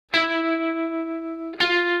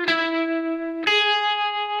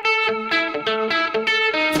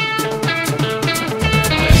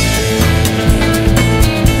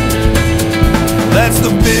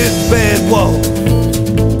bad wolf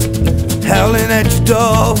howling at your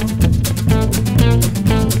door.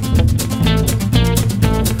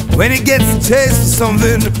 When he gets a taste of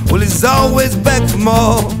something, well, he's always back for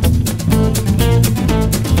more.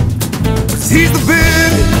 'Cause he's the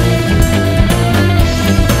big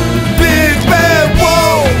bad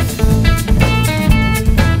wolf.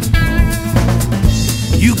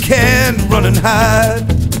 You can't run and hide.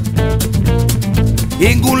 He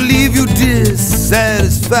ain't gonna leave you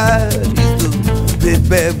dissatisfied. He's the big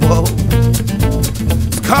bad wolf.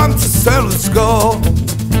 He's come to settle the score.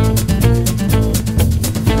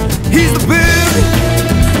 He's the big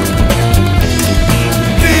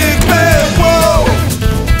bad wolf.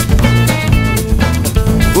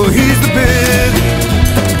 Well, he's the big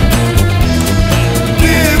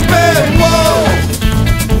bad wolf.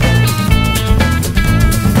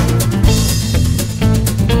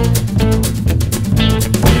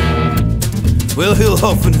 Well, he'll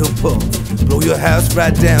huff and he'll puff, blow your house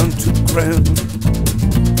right down to the ground.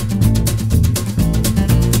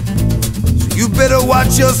 So you better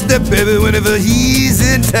watch your step, baby, whenever he's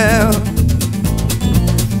in town.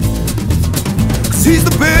 'Cause he's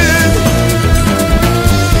the big